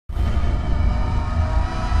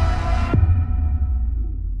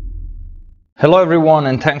Hello everyone,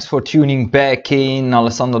 and thanks for tuning back in.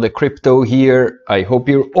 Alessandro the Crypto here. I hope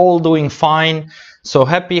you're all doing fine. So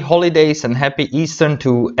happy holidays and happy Easter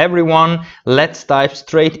to everyone. Let's dive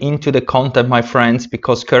straight into the content, my friends,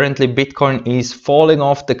 because currently Bitcoin is falling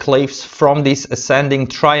off the cliffs from this ascending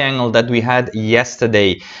triangle that we had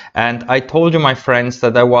yesterday. And I told you, my friends,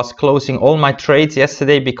 that I was closing all my trades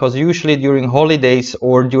yesterday because usually during holidays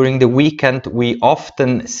or during the weekend we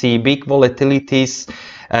often see big volatilities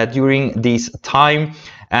during this time,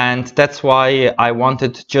 and that's why I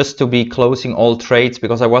wanted just to be closing all trades,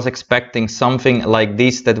 because I was expecting something like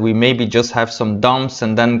this, that we maybe just have some dumps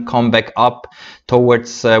and then come back up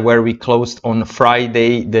towards where we closed on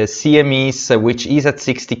Friday, the CMEs, which is at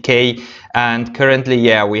 60k. And currently,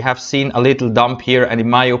 yeah, we have seen a little dump here, and in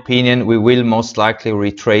my opinion we will most likely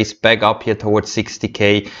retrace back up here towards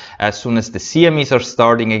 60k as soon as the CMEs are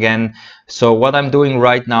starting again. So what I'm doing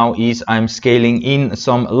right now is I'm scaling in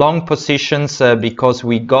some long positions because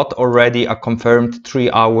we got already a confirmed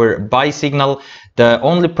 3-hour buy signal. The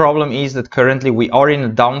only problem is that currently we are in a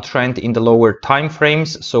downtrend in the lower time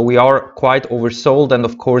frames, so we are quite oversold, and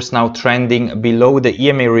of course now trending below the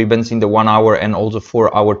EMA ribbons in the 1-hour and also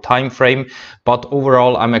 4-hour time frame. But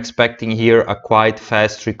overall I'm expecting here a quite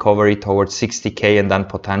fast recovery towards 60k and then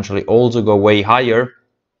potentially also go way higher.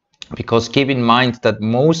 Because keep in mind that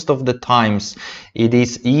most of the times it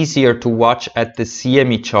is easier to watch at the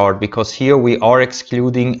CME chart, because here we are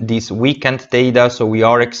excluding this weekend data, so we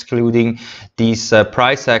are excluding this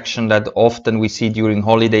price action that often we see during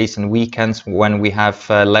holidays and weekends when we have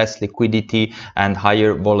less liquidity and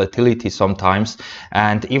higher volatility sometimes.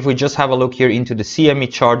 And if we just have a look here into the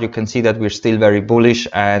CME chart, you can see that we're still very bullish,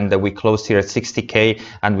 and we closed here at 60k,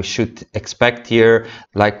 and we should expect here,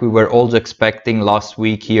 like we were also expecting last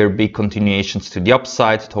week here, big continuations to the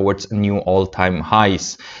upside towards new all-time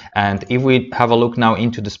highs. And if we have a look now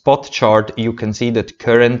into the spot chart, you can see that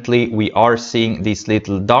currently we are seeing this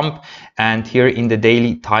little dump, and here in the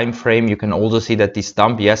daily time frame you can also see that this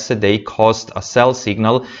dump yesterday caused a sell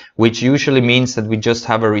signal, which usually means that we just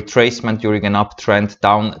have a retracement during an uptrend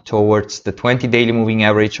down towards the 20 daily moving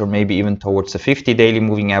average, or maybe even towards the 50 daily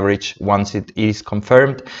moving average once it is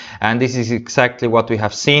confirmed. And this is exactly what we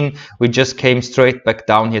have seen. We just came straight back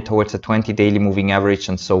down here towards the 20 daily moving average,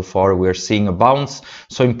 and so far we're seeing a bounce.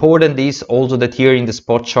 So important is also that here in the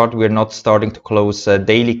spot chart we're not starting to close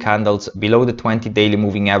daily candles below the 20 daily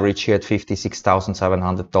moving average here at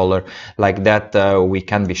 $56,700. Like that, we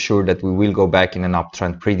can be sure that we will go back in an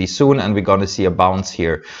uptrend pretty soon, and we're gonna see a bounce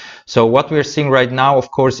here. So what we're seeing right now,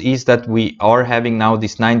 of course, is that we are having now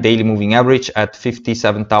this 9 daily moving average at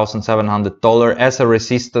 $57,700 as a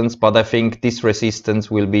resistance, but I think this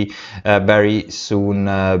resistance will be very soon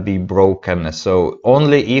be broken. So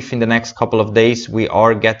only if in the next couple of days we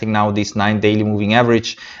are getting now this 9 daily moving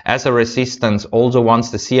average as a resistance, also once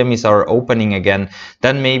the CMEs are opening again,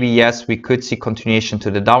 then maybe yes, we could see continuation to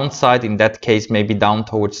the downside. In that case, maybe down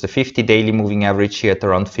towards the 50 daily moving average here at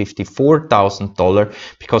around $54,000,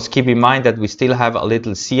 because keep in mind that we still have a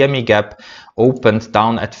little CME gap opened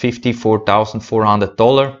down at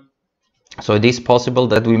 $54,400. So it is possible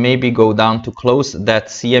that we maybe go down to close that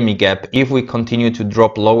CME gap if we continue to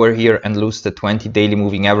drop lower here and lose the 20 daily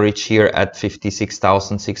moving average here at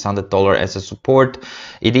 $56,600 as a support.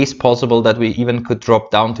 It is possible that we even could drop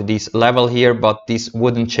down to this level here, but this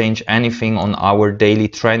wouldn't change anything on our daily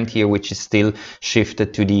trend here, which is still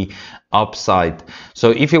shifted to the upside.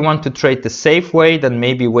 So if you want to trade the safe way, then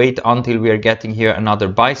maybe wait until we are getting here another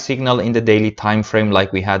buy signal in the daily time frame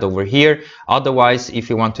like we had over here. Otherwise, if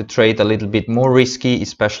you want to trade a little bit more risky,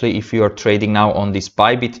 especially if you are trading now on this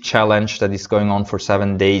Bybit challenge that is going on for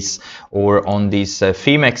 7 days, or on this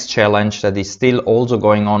Phemex challenge that is still also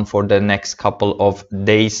going on for the next couple of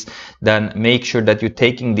days, then make sure that you're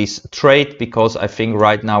taking this trade, because I think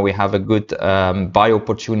right now we have a good buy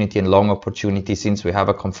opportunity and long opportunity, since we have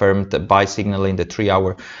a confirmed buy signal in the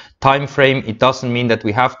 3-hour time frame. It doesn't mean that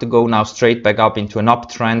we have to go now straight back up into an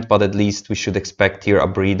uptrend, but at least we should expect here a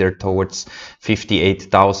breather towards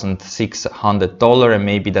 $58,600, and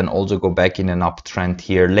maybe then also go back in an uptrend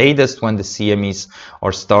here latest when the CMEs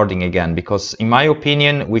are starting again. Because in my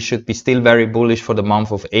opinion, we should be still very bullish for the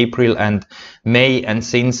month of April and May, and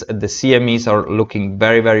since the CMEs are looking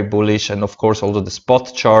very, very bullish, and of course also the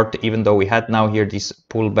spot chart, even though we had now here this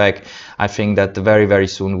pullback, I think that very, very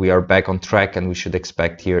soon we are back on track, and we should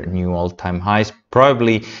expect here new all-time highs,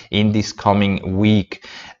 probably in this coming week.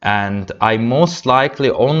 And I most likely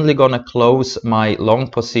only gonna close my long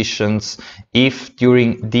positions if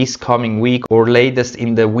during this coming week or latest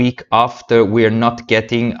in the week after we're not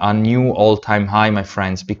getting a new all-time high, my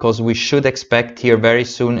friends, because we should expect here very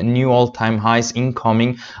soon new all-time highs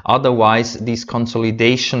incoming. Otherwise this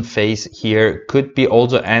consolidation phase here could be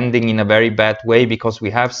also ending in a very bad way, because we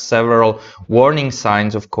have several warning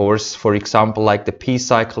signs, of course, for example like the P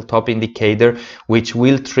cycle top indicator, which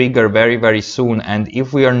will trigger very soon. And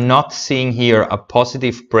if we are not seeing here a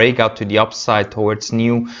positive breakout to the upside towards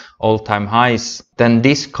new all-time highs, then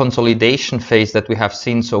this consolidation phase that we have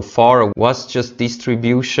seen so far was just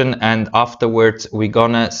distribution, and afterwards we're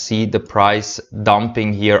gonna see the price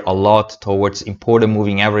dumping here a lot towards important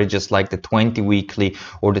moving averages like the 20 weekly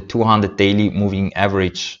or the 200 daily moving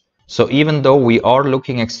average. So even though we are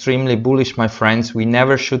looking extremely bullish, my friends, we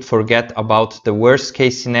never should forget about the worst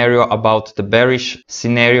case scenario, about the bearish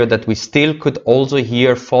scenario, that we still could also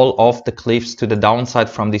here fall off the cliffs to the downside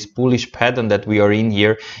from this bullish pattern that we are in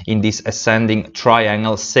here in this ascending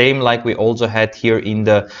triangle, same like we also had here in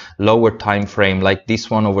the lower time frame, like this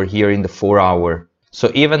one over here in the 4-hour. So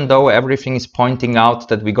even though everything is pointing out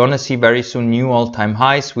that we're gonna see very soon new all-time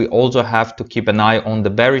highs, we also have to keep an eye on the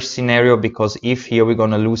bearish scenario, because if here we're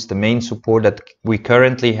gonna lose the main support that we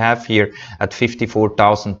currently have here at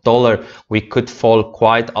 $54,000, we could fall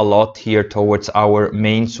quite a lot here towards our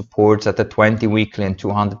main supports at the 20 weekly and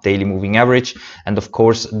 200 daily moving average. And of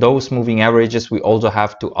course those moving averages we also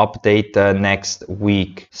have to update next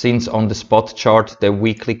week, since on the spot chart the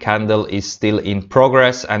weekly candle is still in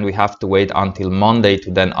progress and we have to wait until Monday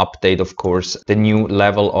to then update, of course, the new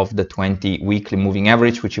level of the 20 weekly moving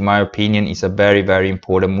average, which in my opinion is a very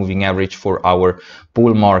important moving average for our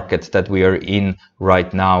bull market that we are in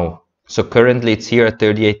right now. So currently it's here at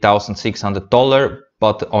 $38,600,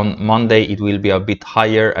 but on Monday it will be a bit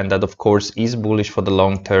higher, and that of course is bullish for the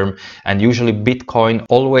long term. And usually Bitcoin,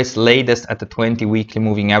 always latest at the 20 weekly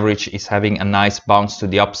moving average, is having a nice bounce to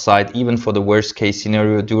the upside, even for the worst case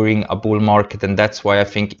scenario during a bull market. And that's why I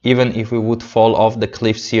think even if we would fall off the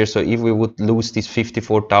cliffs here, so if we would lose this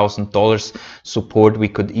 $54,000 support, we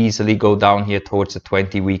could easily go down here towards the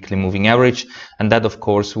 20 weekly moving average, and that of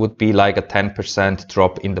course would be like a 10%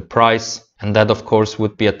 drop in the price. And that of course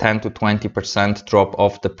would be a 10 to 20% drop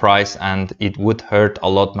of the price, and it would hurt a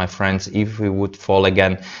lot, my friends, if we would fall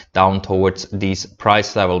again down towards this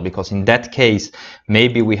price level, because in that case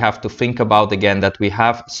maybe we have to think about again that we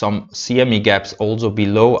have some CME gaps also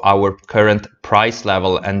below our current price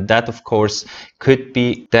level, and that of course could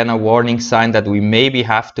be then a warning sign that we maybe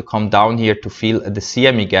have to come down here to fill the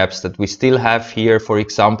CME gaps that we still have here, for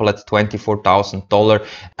example at $24,000,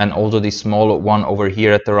 and also this small one over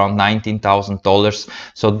here at around $19,000.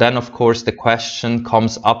 So then of course the question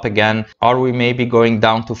comes up again, are we maybe going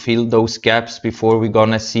down to fill those gaps before we're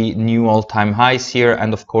gonna see new all-time highs here,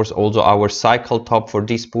 and of course also our cycle top for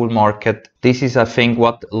this bull market? This is, I think,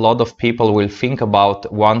 what a lot of people will think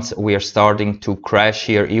about once we are starting to crash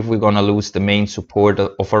here, if we're gonna lose the main support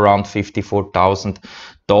of around $54,000.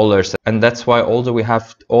 And that's why also we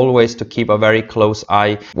have always to keep a very close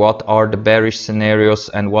eye what are the bearish scenarios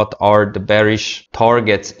and what are the bearish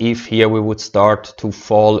targets if here we would start to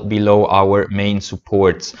fall below our main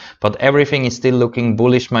supports. But everything is still looking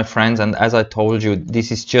bullish, my friends, and as I told you,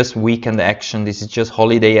 this is just weekend action, this is just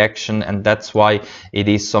holiday action, and that's why it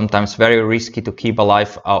is sometimes very risky to keep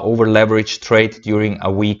alive over leveraged trade during a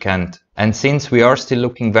weekend. And since we are still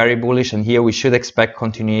looking very bullish and here we should expect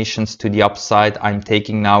continuations to the upside, I'm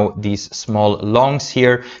taking now these small longs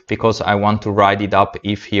here because I want to ride it up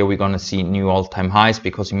if here we're gonna see new all-time highs,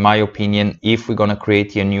 because in my opinion, if we're gonna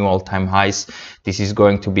create here new all-time highs, this is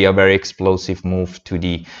going to be a very explosive move to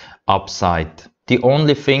the upside. The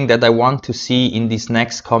only thing that I want to see in these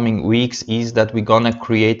next coming weeks is that we're gonna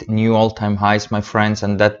create new all-time highs, my friends,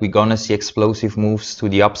 and that we're gonna see explosive moves to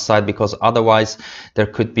the upside, because otherwise there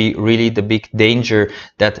could be really the big danger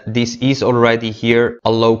that this is already here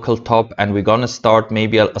a local top and we're gonna start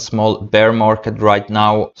maybe a small bear market right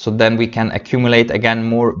now, so then we can accumulate again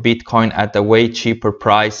more Bitcoin at a way cheaper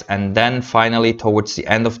price, and then finally towards the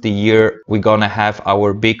end of the year we're gonna have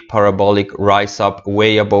our big parabolic rise up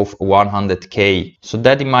way above 100k. So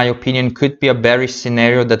that, in my opinion, could be a bearish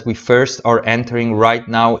scenario that we first are entering right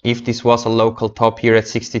now. If this was a local top here at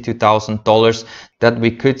 $62,000, that we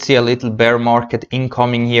could see a little bear market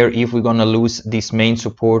incoming here if we're gonna lose this main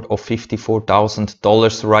support of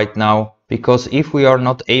 $54,000 right now. because if we are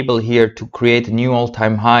not able here to create new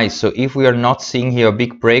all-time highs, so if we are not seeing here a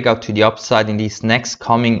big breakout to the upside in these next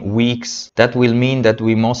coming weeks, that will mean that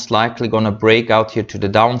we most likely gonna break out here to the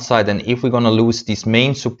downside. And if we're gonna lose this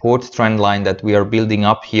main support trend line that we are building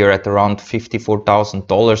up here at around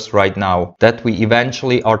 $54,000 right now, that we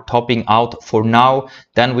eventually are topping out for now,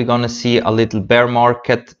 then we're gonna see a little bear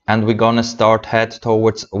market and we're gonna start head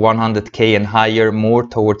towards 100k and higher more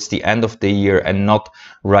towards the end of the year and not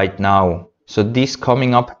right now. So this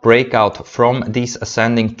coming up breakout from this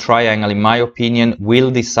ascending triangle, in my opinion,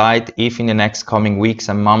 will decide if in the next coming weeks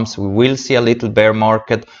and months we will see a little bear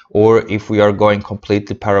market or if we are going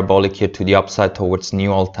completely parabolic here to the upside towards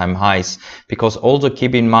new all-time highs. Because also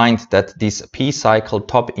keep in mind that this P cycle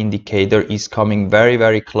top indicator is coming very,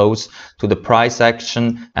 very close to the price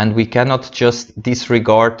action, and we cannot just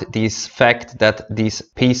disregard this fact that this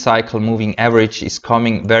P cycle moving average is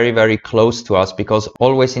coming very, very close to us, because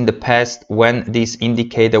always in the past when this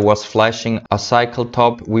indicator was flashing a cycle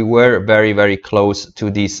top, we were very, very close to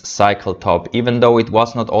this cycle top, even though it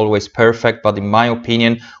was not always perfect. But in my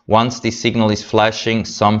opinion, once this signal is flashing,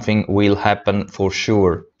 something will happen for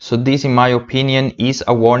sure. So this, in my opinion, is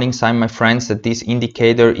a warning sign, my friends, that this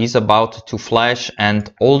indicator is about to flash.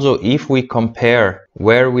 And also if we compare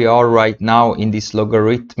where we are right now in these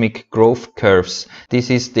logarithmic growth curves, this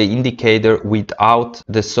is the indicator without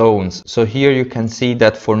the zones. So here you can see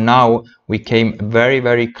that for now we came very,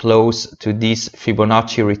 very close to this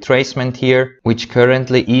Fibonacci retracement here, which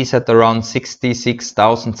currently is at around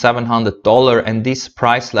 $66,700, and this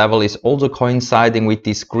price level is also coinciding with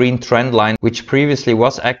this green trend line, which previously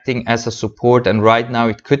was acting as a support, and right now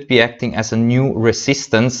it could be acting as a new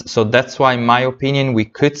resistance. So that's why, in my opinion, we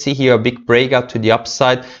could see here a big breakout to the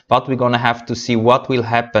upside, but we're gonna have to see what will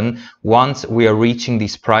happen once we are reaching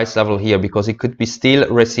this price level here, because it could be still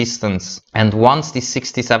resistance. And once this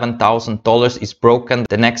 $67,000 is broken,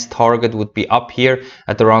 the next target would be up here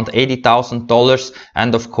at around $80,000,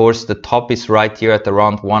 and of course the top is right here at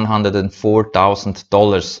around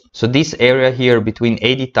 $104,000. So this area here between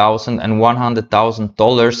 $80,000 and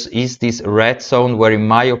 $100,000 is this red zone where, in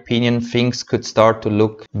my opinion, things could start to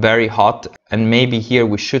look very hot, and maybe here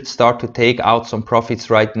we should start to take out some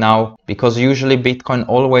profits right now, because usually Bitcoin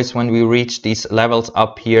always, when we reach these levels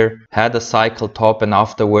up here, had a cycle top and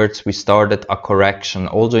afterwards we started a correction,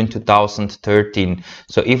 also in 2013.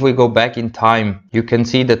 So if we go back in time, you can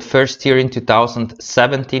see that first here in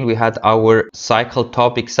 2017 we had our cycle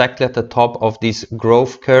top exactly at the top of this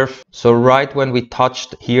growth curve. So right when we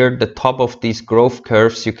touched here the top of these growth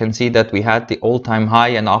curves, you can see that we had the all-time high,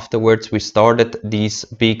 and afterwards we started this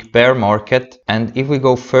big bear market. And if we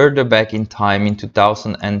go further back in time in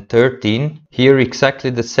 2013, here exactly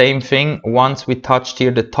the same thing. Once we touched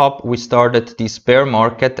here the top, we started this bear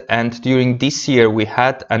market, and during this year we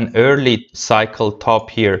had an early cycle top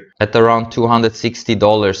here at around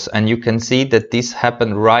 $260, and you can see that this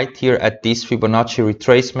happened right here at this Fibonacci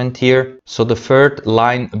retracement here, so the third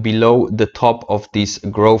line below the top of this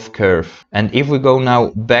growth curve. And if we go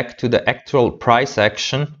now back to the actual price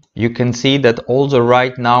action, you can see that also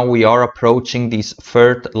right now we are approaching this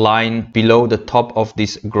third line below the top of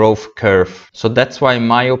this growth curve. So that's why, in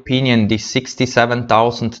my opinion, this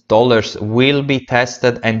 $67,000 will be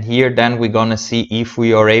tested, and here then we're gonna see if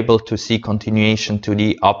we are able to see continuation to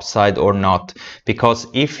the upside or not. Because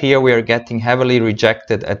if here we are getting heavily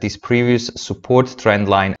rejected at this previous support trend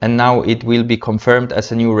line, and now it will be confirmed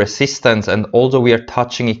as a new resistance, and also we are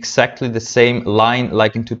touching exactly the same line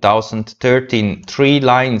like in 2013, 3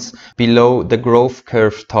 lines below the growth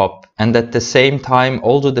curve top, and at the same time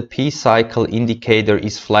also the P cycle indicator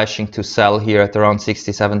is flashing to sell here at around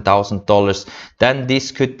 $67,000, then this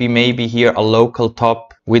could be maybe here a local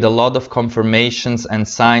top with a lot of confirmations and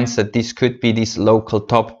signs that this could be this local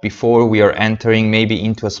top before we are entering maybe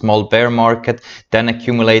into a small bear market, then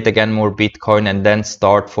accumulate again more Bitcoin, and then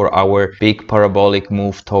start for our big parabolic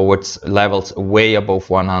move towards levels way above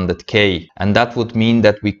 100k. And that would mean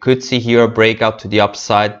that we could see here a breakout to the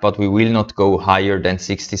upside, but we will not go higher than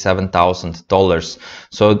 $67,000.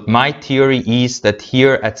 So my theory is that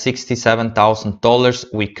here at $67,000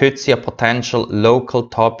 we could see a potential local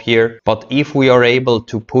top here, but if we are able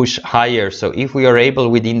to push higher, so if we are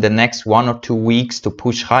able within the next 1 or 2 weeks to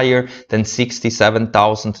push higher than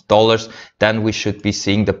 $67,000, then we should be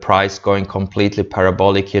seeing the price going completely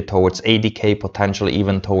parabolic here towards 80k, potentially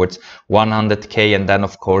even towards 100k. And then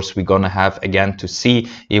of course we're gonna have again to see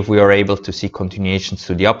if we are able to see continuations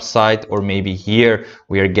to the upside, or maybe here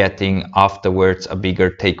we are getting afterwards a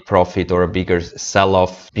bigger take profit or a bigger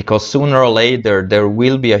sell-off, because sooner or later there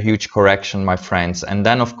will be a huge correction, my friends. And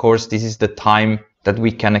then of course this is the time that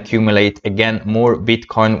we can accumulate again more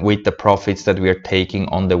Bitcoin with the profits that we are taking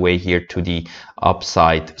on the way here to the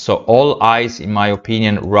upside. So all eyes, in my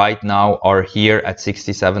opinion, right now are here at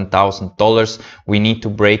 $67,000. We need to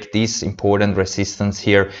break this important resistance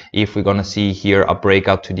here if we're gonna see here a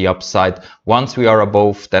breakout to the upside. Once we are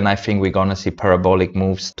above, then I think we're gonna see parabolic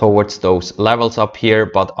moves towards those levels up here.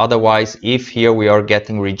 But otherwise, if here we are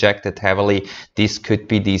getting rejected heavily, this could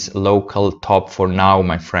be this local top for now,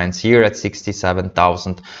 my friends, here at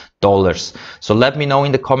 $67,000. So let me know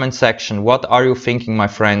in the comment section, what are you thinking, my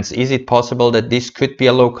friends? Is it possible that this could be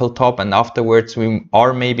a local top and afterwards we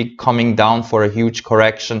are maybe coming down for a huge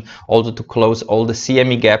correction, also to close all the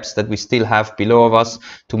CME gaps that we still have below of us,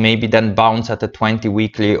 to maybe then bounce at the 20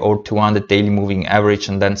 weekly or 200 daily moving average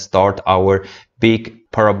and then start our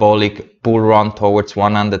big parabolic bull run towards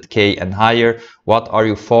 100k and higher? What are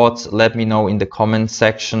your thoughts? Let me know in the comment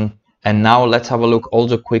section. And now let's have a look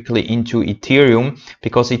also quickly into Ethereum,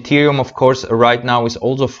 because Ethereum, of course, right now is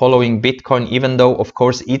also following Bitcoin, even though, of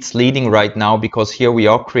course, it's leading right now, because here we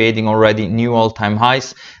are creating already new all-time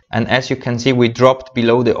highs. And as you can see, we dropped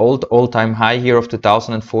below the old all-time high here of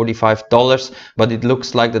 $2,045, but it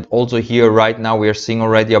looks like that also here right now we are seeing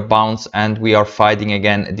already a bounce and we are fighting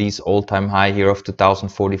again this all-time high here of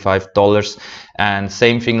 $2,045. And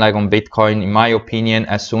same thing like on Bitcoin, in my opinion,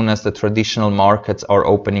 as soon as the traditional markets are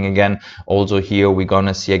opening again, also here we're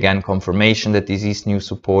gonna see again confirmation that this is new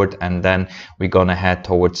support, and then we're gonna head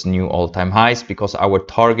towards new all-time highs, because our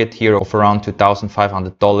target here of around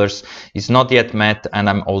 $2,500 is not yet met. And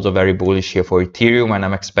I'm also very bullish here for Ethereum, and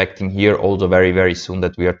I'm expecting here also very soon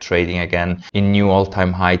that we are trading again in new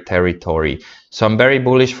all-time high territory. So I'm very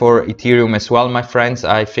bullish for Ethereum as well, my friends.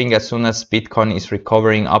 I think as soon as Bitcoin is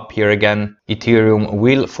recovering up here again, Ethereum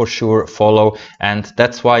will for sure follow. And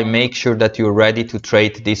that's why make sure that you're ready to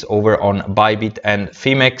trade this over on Bybit and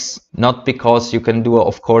Fimex. Not because you can do,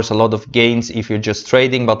 of course, a lot of gains if you're just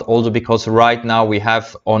trading, but also because right now we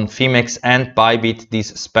have on Fimex and Bybit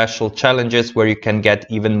these special challenges where you can get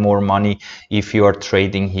even more money if you are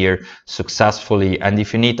trading here successfully. And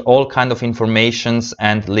if you need all kind of informations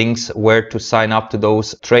and links where to sign up to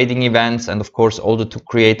those trading events, and of course also to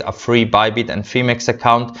create a free Bybit and Fimex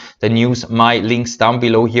account, then use my links down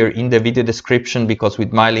below here in the video description, because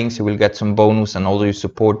with my links you will get some bonus and also you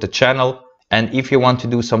support the channel. And if you want to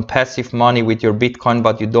do some passive money with your Bitcoin,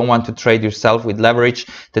 but you don't want to trade yourself with leverage,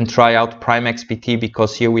 then try out Prime XBT,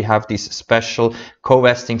 because here we have this special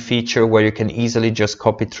co-vesting feature where you can easily just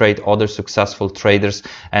copy trade other successful traders.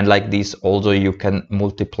 And like this, also you can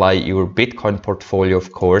multiply your Bitcoin portfolio,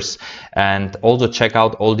 of course. And also check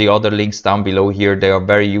out all the other links down below here. They are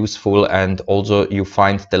very useful. And also you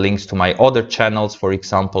find the links to my other channels, for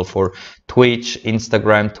example, for Twitch,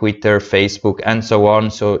 Instagram, Twitter, Facebook, and so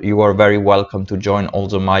on. So you are very welcome to join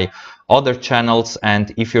also my other channels.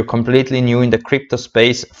 And if you're completely new in the crypto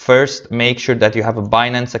space, first make sure that you have a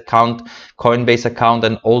Binance account, Coinbase account,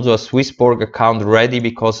 and also a Swissborg account ready,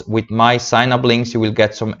 because with my sign up links you will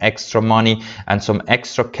get some extra money and some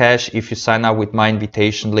extra cash if you sign up with my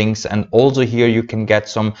invitation links. And also here you can get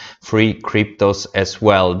some free cryptos as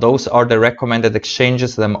well. Those are the recommended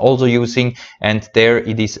exchanges that I'm also using, and there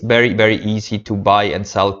it is very easy to buy and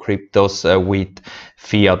sell cryptos with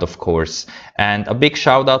fiat, of course. And a big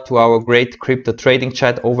shout out to our great crypto trading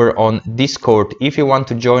chat over on Discord. If you want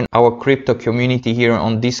to join our crypto community here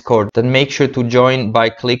on Discord, then make sure to join by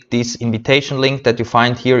click this invitation link that you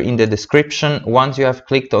find here in the description. Once you have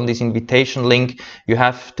clicked on this invitation link, you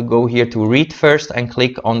have to go here to read first and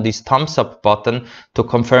click on this thumbs up button to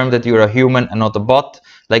confirm that you're a human and not a bot.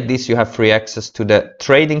 Like this, you have free access to the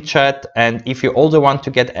trading chat. And if you also want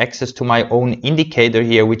to get access to my own indicator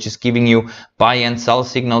here, which is giving you buy and sell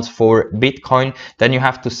signals for Bitcoin, then you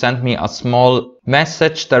have to send me a small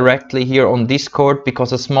message directly here on Discord,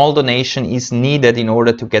 because a small donation is needed in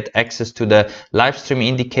order to get access to the live stream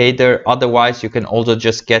indicator. Otherwise, you can also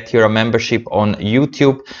just get here a membership on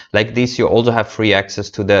YouTube. Like this, you also have free access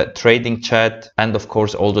to the trading chat and of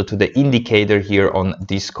course also to the indicator here on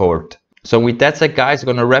Discord. So with that said, guys, I'm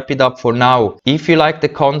gonna wrap it up for now. If you like the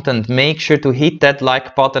content, make sure to hit that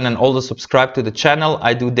like button and also subscribe to the channel.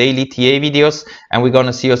 I do daily TA videos, and we're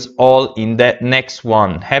gonna see us all in that next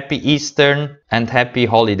one. Happy Easter and happy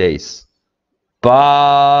holidays.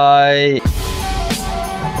 Bye.